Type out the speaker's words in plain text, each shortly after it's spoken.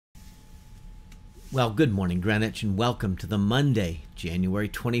Well, good morning, Greenwich, and welcome to the Monday, January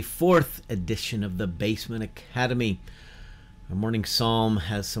 24th edition of the Basement Academy. Our morning psalm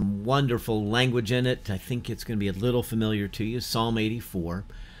has some wonderful language in it. I think it's going to be a little familiar to you, Psalm 84.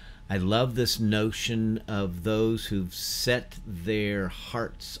 I love this notion of those who've set their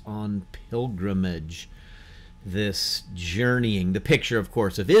hearts on pilgrimage, this journeying, the picture, of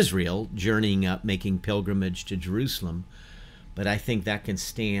course, of Israel journeying up, making pilgrimage to Jerusalem. But I think that can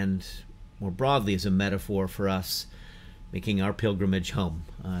stand more broadly as a metaphor for us making our pilgrimage home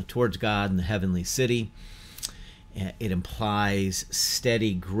towards God in the heavenly city. It implies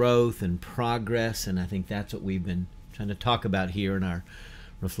steady growth and progress, and I think that's what we've been trying to talk about here in our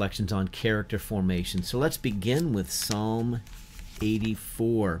reflections on character formation. So let's begin with Psalm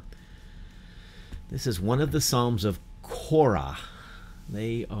 84. This is one of the Psalms of Korah.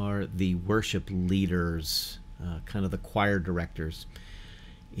 They are the worship leaders, kind of the choir directors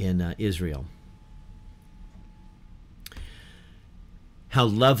in Israel. How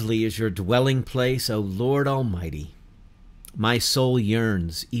lovely is your dwelling place, O Lord Almighty! My soul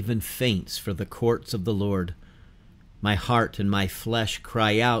yearns, even faints, for the courts of the Lord. My heart and my flesh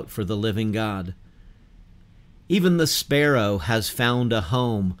cry out for the living God. Even the sparrow has found a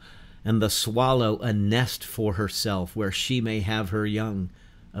home, and the swallow a nest for herself, where she may have her young,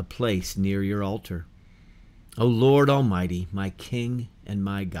 a place near your altar. O Lord Almighty, my King and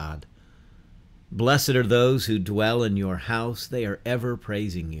my God. Blessed are those who dwell in your house, they are ever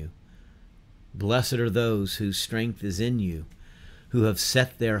praising you. Blessed are those whose strength is in you, who have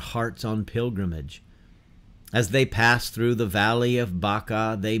set their hearts on pilgrimage. As they pass through the valley of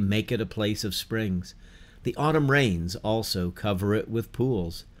Baca, they make it a place of springs. The autumn rains also cover it with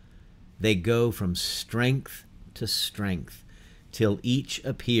pools. They go from strength to strength, till each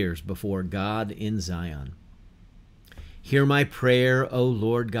appears before God in Zion. Hear my prayer, O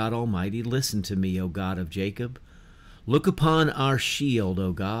Lord God Almighty. Listen to me, O God of Jacob. Look upon our shield,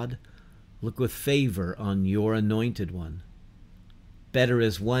 O God. Look with favor on your anointed one. Better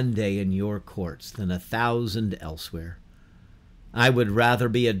is one day in your courts than 1,000 elsewhere. I would rather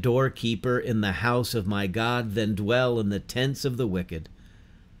be a doorkeeper in the house of my God than dwell in the tents of the wicked.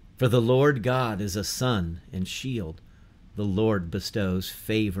 For the Lord God is a sun and shield. The Lord bestows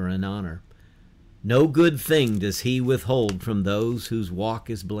favor and honor. No good thing does he withhold from those whose walk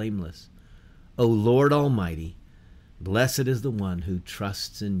is blameless. O Lord Almighty, blessed is the one who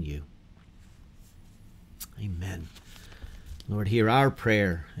trusts in you. Amen. Lord, hear our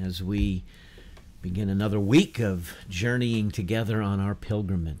prayer as we begin another week of journeying together on our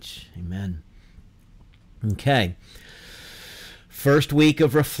pilgrimage. Amen. Okay. First week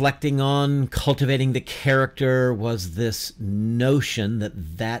of reflecting on cultivating the character was this notion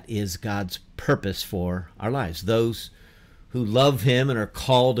that that is God's purpose for our lives. Those who love him and are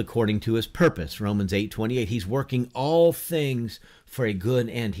called according to his purpose. Romans 8:28. He's working all things for a good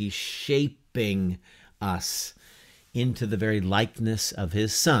end. He's shaping us into the very likeness of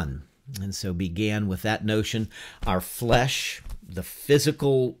his Son. And so began with that notion, our flesh, the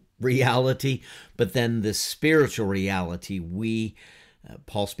physical reality, but then the spiritual reality.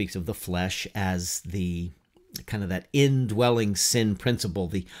 Paul speaks of the flesh as the kind of that indwelling sin principle,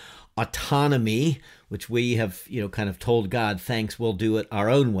 the autonomy, which we have, kind of told God, thanks, we'll do it our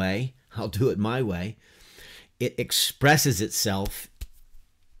own way. I'll do it my way. It expresses itself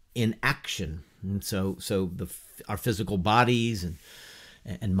in action. And so our physical bodies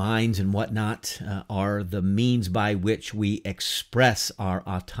and minds and whatnot are the means by which we express our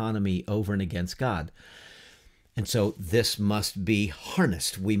autonomy over and against God. And so this must be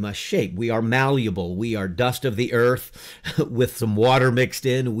harnessed. We must shape. We are malleable. We are dust of the earth with some water mixed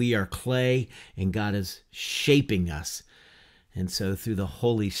in. We are clay, and God is shaping us. And so through the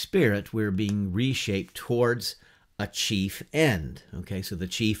Holy Spirit, we're being reshaped towards a chief end. Okay, so the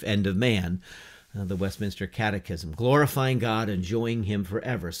chief end of man, the Westminster Catechism, glorifying God, enjoying him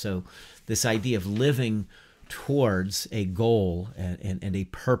forever. So this idea of living towards a goal and a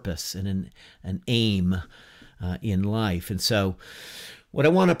purpose and an aim in life. And so what I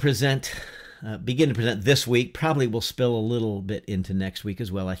want to begin to present this week, probably will spill a little bit into next week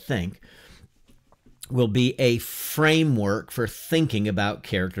as well, I think, will be a framework for thinking about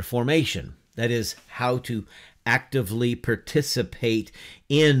character formation. That is, how to actively participate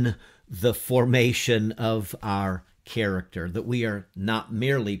in the formation of our character, that we are not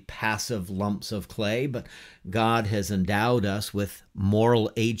merely passive lumps of clay, but God has endowed us with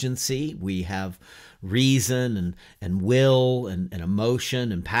moral agency. We have reason and will and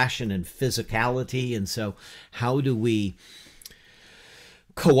emotion and passion and physicality. And so how do we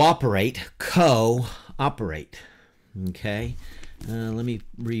cooperate, co-operate? Okay? Let me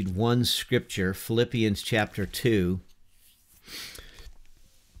read one scripture, Philippians chapter 2.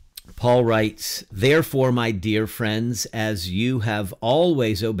 Paul writes, "Therefore, my dear friends, as you have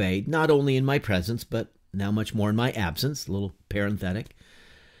always obeyed, not only in my presence, but now much more in my absence," a little parenthetic.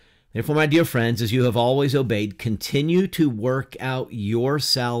 "Therefore, my dear friends, as you have always obeyed, continue to work out your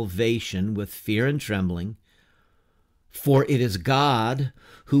salvation with fear and trembling, for it is God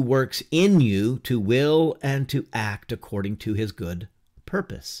who works in you to will and to act according to his good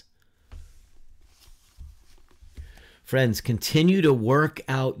purpose." Friends, continue to work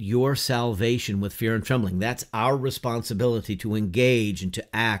out your salvation with fear and trembling. That's our responsibility, to engage and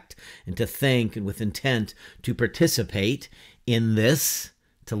to act and to think and with intent to participate in this,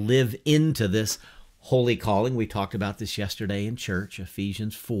 to live into this holy calling. We talked about this yesterday in church,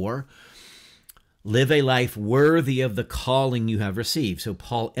 Ephesians 4. Live a life worthy of the calling you have received. So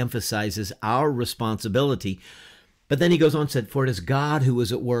Paul emphasizes our responsibility. But then he goes on and said, "For it is God who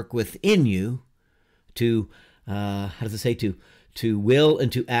is at work within you to how does it say, to will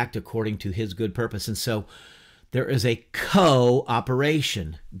and to act according to his good purpose." And so there is a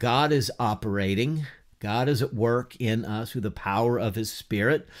cooperation. God is operating. God is at work in us through the power of his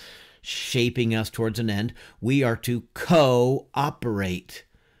Spirit, shaping us towards an end. We are to cooperate.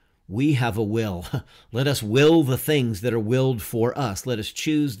 We have a will. Let us will the things that are willed for us. Let us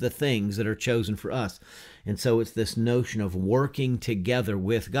choose the things that are chosen for us. And so it's this notion of working together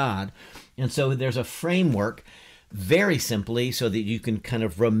with God. And so there's a framework, very simply, so that you can kind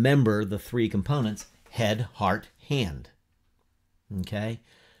of remember the three components: head, heart, hand. Okay?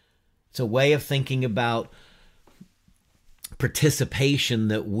 It's a way of thinking about participation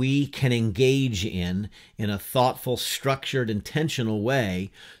that we can engage in a thoughtful, structured, intentional way,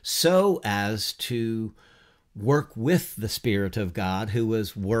 so as to work with the Spirit of God, who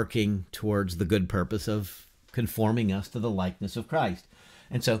is working towards the good purpose of conforming us to the likeness of Christ.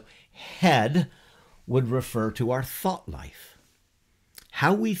 And so head would refer to our thought life,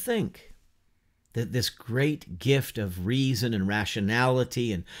 how we think, that this great gift of reason and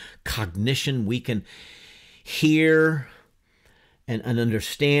rationality and cognition. We can hear and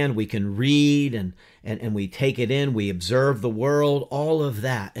understand, we can read and we take it in, we observe the world, all of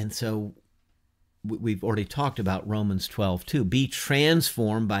that. And so we've already talked about Romans 12:2. Be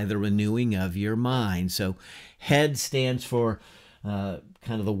transformed by the renewing of your mind. So head stands for kind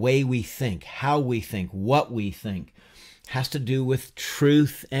of the way we think, how we think, what we think. Has to do with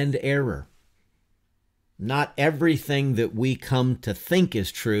truth and error. Not everything that we come to think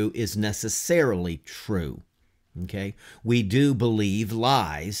is true is necessarily true. Okay? We do believe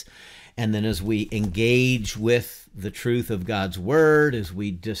lies. And then as we engage with the truth of God's word, as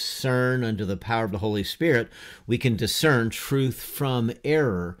we discern under the power of the Holy Spirit, we can discern truth from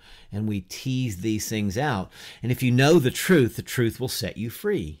error, and we tease these things out. And if you know the truth will set you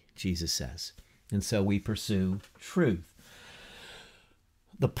free, Jesus says. And so we pursue truth.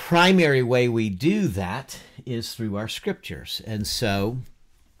 The primary way we do that is through our scriptures. And so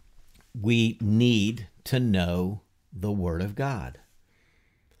we need to know the Word of God.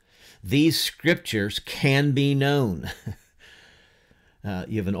 These scriptures can be known.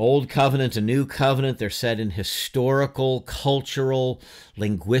 You have an old covenant, a new covenant. They're set in historical, cultural,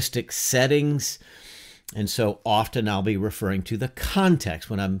 linguistic settings. And so often I'll be referring to the context.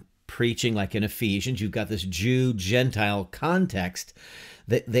 When I'm preaching, like in Ephesians, you've got this Jew-Gentile context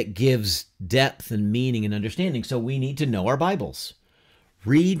that gives depth and meaning and understanding. So we need to know our Bibles.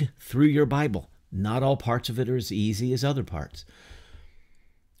 Read through your Bible. Not all parts of it are as easy as other parts.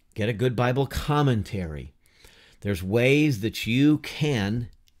 Get a good Bible commentary. There's ways that you can,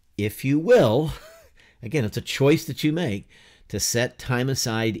 if you will, again, it's a choice that you make, to set time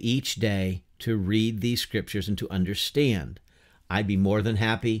aside each day to read these scriptures and to understand. I'd be more than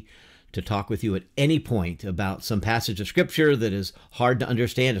happy to talk with you at any point about some passage of scripture that is hard to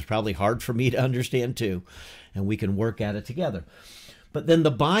understand. It's probably hard for me to understand too, and we can work at it together. But then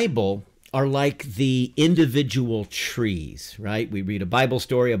the Bible are like the individual trees, right? We read a Bible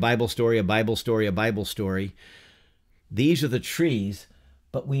story, a Bible story, a Bible story, a Bible story. These are the trees,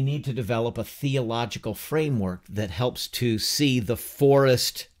 but we need to develop a theological framework that helps to see the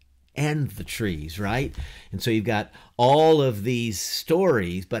forest and the trees, right? And so you've got all of these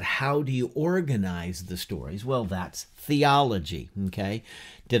stories, but how do you organize the stories? Well, that's theology, okay?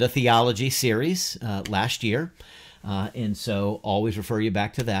 Did a theology series last year. And so always refer you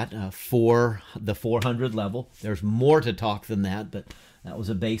back to that for the 400 level. There's more to talk than that, but that was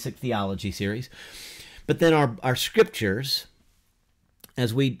a basic theology series. But then our scriptures,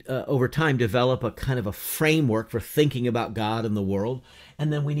 as we over time develop a kind of a framework for thinking about God and the world,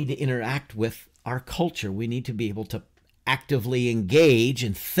 and then we need to interact with our culture. We need to be able to actively engage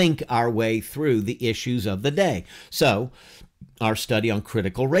and think our way through the issues of the day. So our study on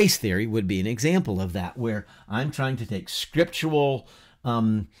critical race theory would be an example of that, where I'm trying to take scriptural,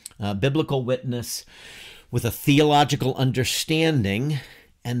 biblical witness with a theological understanding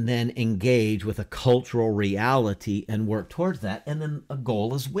and then engage with a cultural reality and work towards that. And then a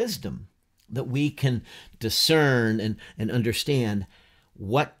goal is wisdom, that we can discern and understand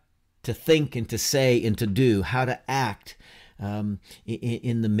what to think and to say and to do, how to act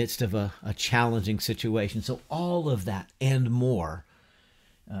in the midst of a challenging situation. So all of that and more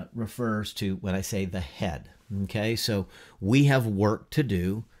refers to when I say the head. Okay, so we have work to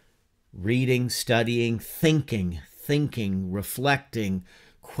do: reading, studying, thinking, reflecting,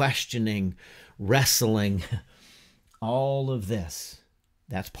 questioning, wrestling, all of this.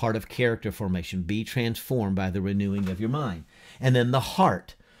 That's part of character formation. Be transformed by the renewing of your mind. And then the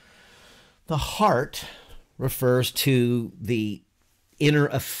heart. The heart refers to the inner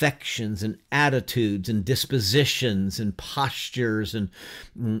affections and attitudes and dispositions and postures and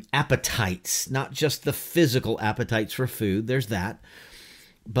appetites, not just the physical appetites for food, there's that,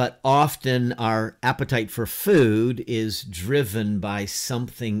 but often our appetite for food is driven by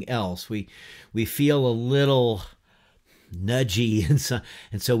something else. We feel a little nudgy,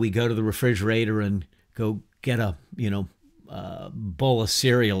 and so we go to the refrigerator and go get a bowl of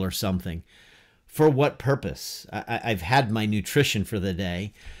cereal or something. For what purpose? I've had my nutrition for the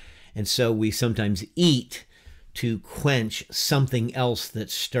day, and so we sometimes eat to quench something else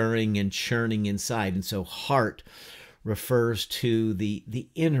that's stirring and churning inside. And so heart refers to the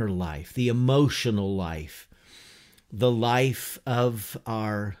inner life, the emotional life, the life of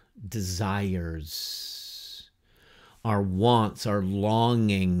our desires, our wants, our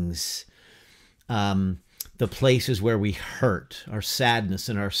longings, the places where we hurt, our sadness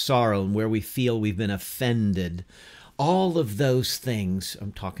and our sorrow, and where we feel we've been offended. All of those things,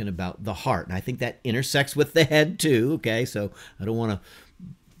 I'm talking about the heart. And I think that intersects with the head too, okay? So I don't want to,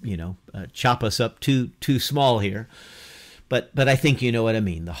 chop us up too small here. But I think you know what I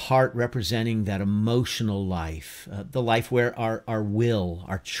mean. The heart representing that emotional life, the life where our will,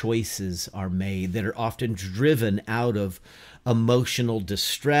 our choices are made, that are often driven out of emotional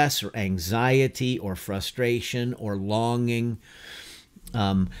distress or anxiety or frustration or longing.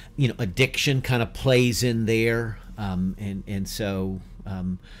 Addiction kind of plays in there. So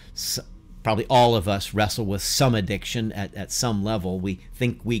probably all of us wrestle with some addiction at some level. We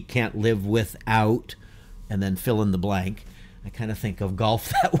think we can't live without, and then fill in the blank. I kind of think of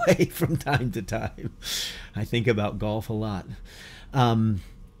golf that way from time to time. I think about golf a lot. And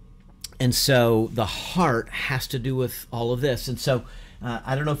so the heart has to do with all of this. And so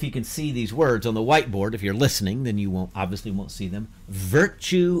I don't know if you can see these words on the whiteboard. If you're listening, then you obviously won't see them.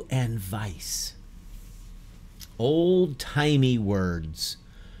 Virtue and vice. Old-timey words.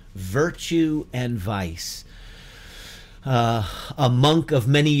 Virtue and vice. A monk of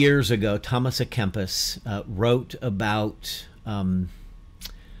many years ago, Thomas à Kempis, wrote about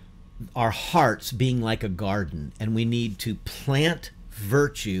our hearts being like a garden, and we need to plant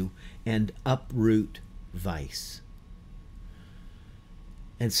virtue and uproot vice.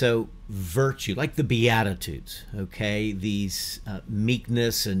 And so virtue, like the Beatitudes, okay, these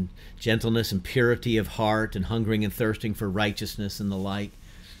meekness and gentleness and purity of heart and hungering and thirsting for righteousness and the like.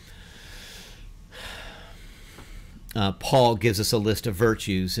 Paul gives us a list of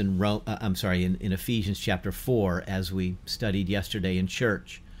virtues in Ephesians chapter 4, as we studied yesterday in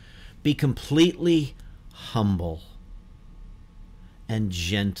church. Be completely humble and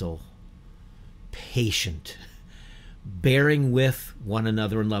gentle, patient, bearing with one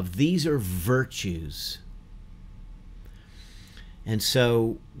another in love. These are virtues. And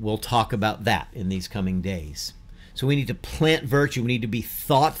so we'll talk about that in these coming days. So we need to plant virtue. We need to be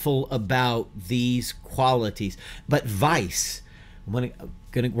thoughtful about these qualities. But vice, we're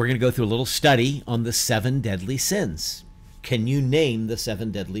going to go through a little study on the 7 deadly sins. Can you name the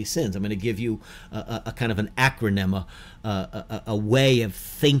 7 deadly sins? I'm going to give you a kind of an acronym, a way of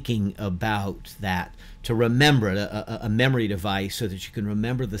thinking about that, to remember it, a memory device so that you can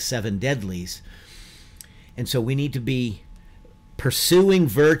remember the 7 deadlies. And so we need to be pursuing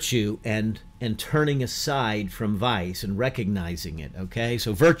virtue and turning aside from vice and recognizing it, okay?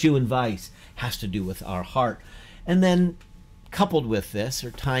 So virtue and vice has to do with our heart. And then coupled with this,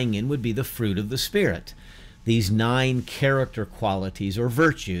 or tying in, would be the fruit of the Spirit. These 9 character qualities or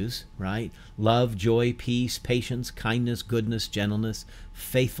virtues, right? Love, joy, peace, patience, kindness, goodness, gentleness,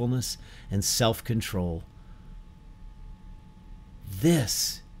 faithfulness, and self-control.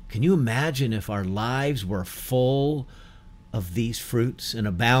 This, can you imagine if our lives were full of these fruits and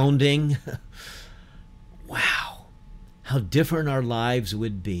abounding? Wow. how different our lives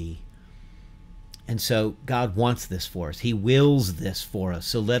would be. And so God wants this for us. He wills this for us.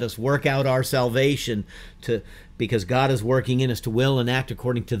 So let us work out our salvation because God is working in us to will and act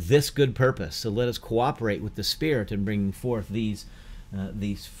according to this good purpose. So let us cooperate with the Spirit in bringing forth these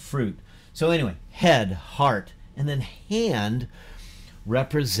fruit. So anyway, head, heart, and then hand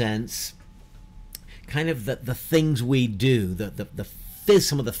represents kind of the things we do,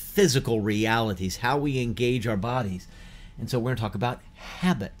 some of the physical realities, how we engage our bodies. And so we're going to talk about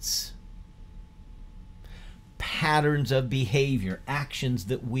habits, patterns of behavior, actions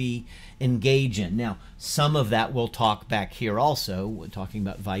that we engage in. Now, some of that we'll talk back here also. We're talking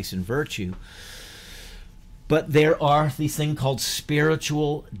about vice and virtue. But there are these things called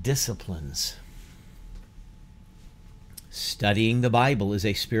spiritual disciplines. Studying the Bible is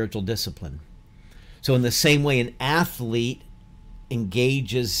a spiritual discipline. So in the same way an athlete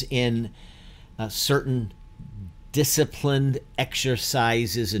engages in certain disciplined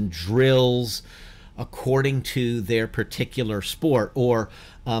exercises and drills according to their particular sport, or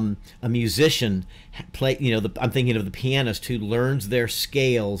a musician I'm thinking of the pianist who learns their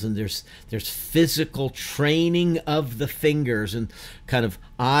scales, and there's physical training of the fingers and kind of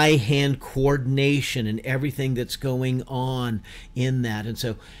eye-hand coordination and everything that's going on in that. And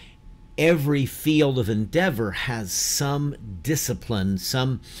so every field of endeavor has some discipline,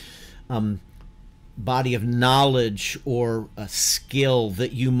 some body of knowledge or a skill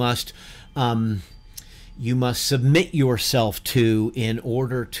that you must submit yourself to in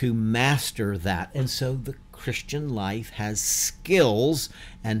order to master that. And so the Christian life has skills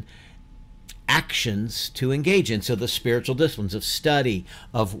and actions to engage in. So the spiritual disciplines of study,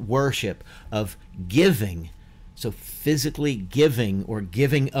 of worship, of giving, so physically giving or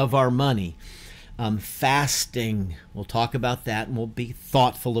giving of our money, fasting, we'll talk about that, and we'll be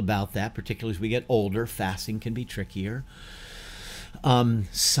thoughtful about that, particularly as we get older. Fasting can be trickier.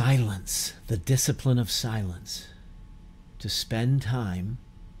 Silence, the discipline of silence, to spend time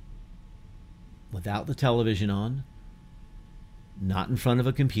without the television on, not in front of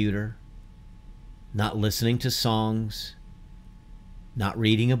a computer, not listening to songs, not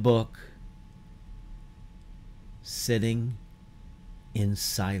reading a book, sitting in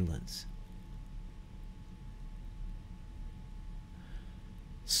silence.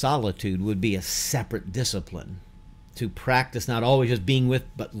 Solitude would be a separate discipline to practice, not always just being with,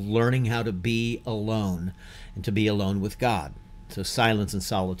 but learning how to be alone and to be alone with God. So silence and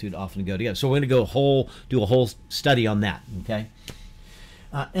solitude often go together. So we're going to do a whole study on that, okay?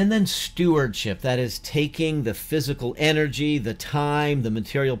 And then stewardship, that is taking the physical energy, the time, the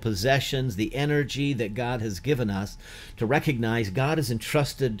material possessions, the energy that God has given us to recognize God has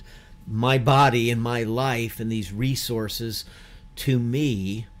entrusted my body and my life and these resources to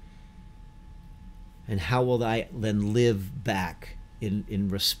me. And how will I then live back in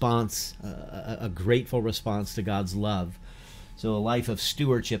response, a grateful response to God's love? So a life of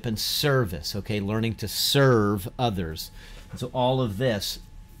stewardship and service, okay, learning to serve others. And so all of this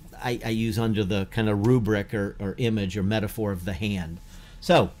I use under the kind of rubric or image or metaphor of the hand.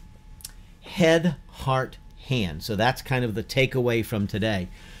 So head, heart, hand. So that's kind of the takeaway from today,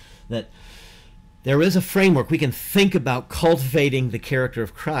 that there is a framework. We can think about cultivating the character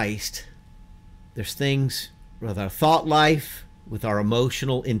of Christ. There's things with our thought life, with our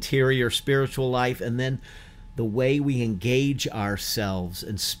emotional, interior, spiritual life, and then the way we engage ourselves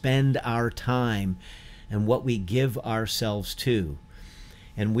and spend our time and what we give ourselves to.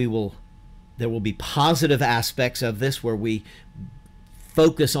 And there will be positive aspects of this where we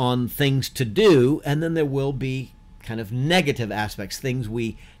focus on things to do, and then there will be kind of negative aspects, things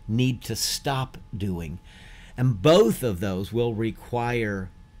we need to stop doing. And both of those will require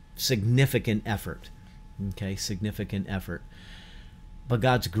significant effort, okay, significant effort. But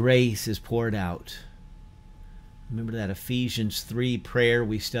God's grace is poured out. Remember that Ephesians 3 prayer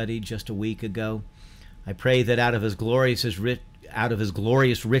we studied just a week ago? I pray that out of his glorious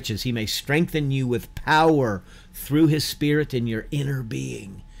riches he may strengthen you with power through his Spirit in your inner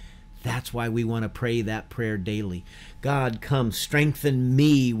being. That's why we want to pray that prayer daily. God, come strengthen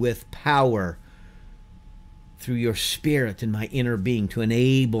me with power through your Spirit in my inner being to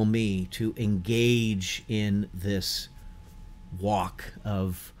enable me to engage in this walk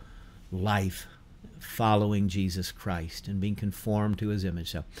of life following Jesus Christ and being conformed to his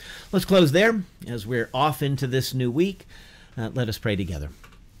image. So let's close there as we're off into this new week. Let us pray together.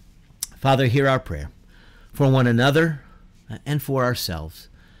 Father, hear our prayer for one another and for ourselves,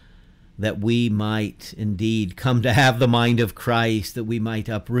 that we might indeed come to have the mind of Christ, that we might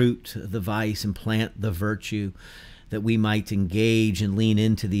uproot the vice and plant the virtue, that we might engage and lean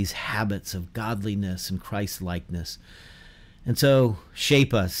into these habits of godliness and Christ-likeness, And so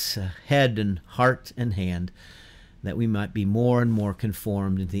shape us, head and heart and hand, that we might be more and more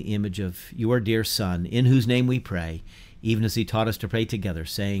conformed into the image of your dear Son, in whose name we pray, even as he taught us to pray together,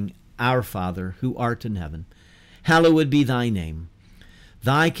 saying, Our Father, who art in heaven, hallowed be thy name.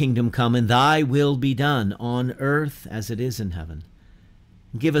 Thy kingdom come, and thy will be done, on earth as it is in heaven.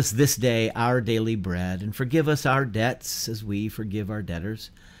 Give us this day our daily bread, and forgive us our debts as we forgive our debtors.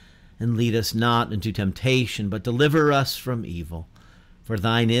 And lead us not into temptation, but deliver us from evil. For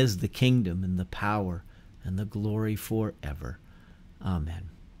thine is the kingdom, and the power, and the glory forever. Amen.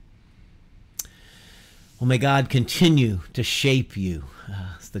 Well, may God continue to shape you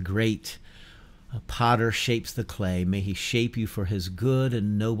as the great potter shapes the clay. May he shape you for his good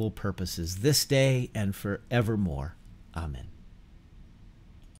and noble purposes this day and forevermore. Amen.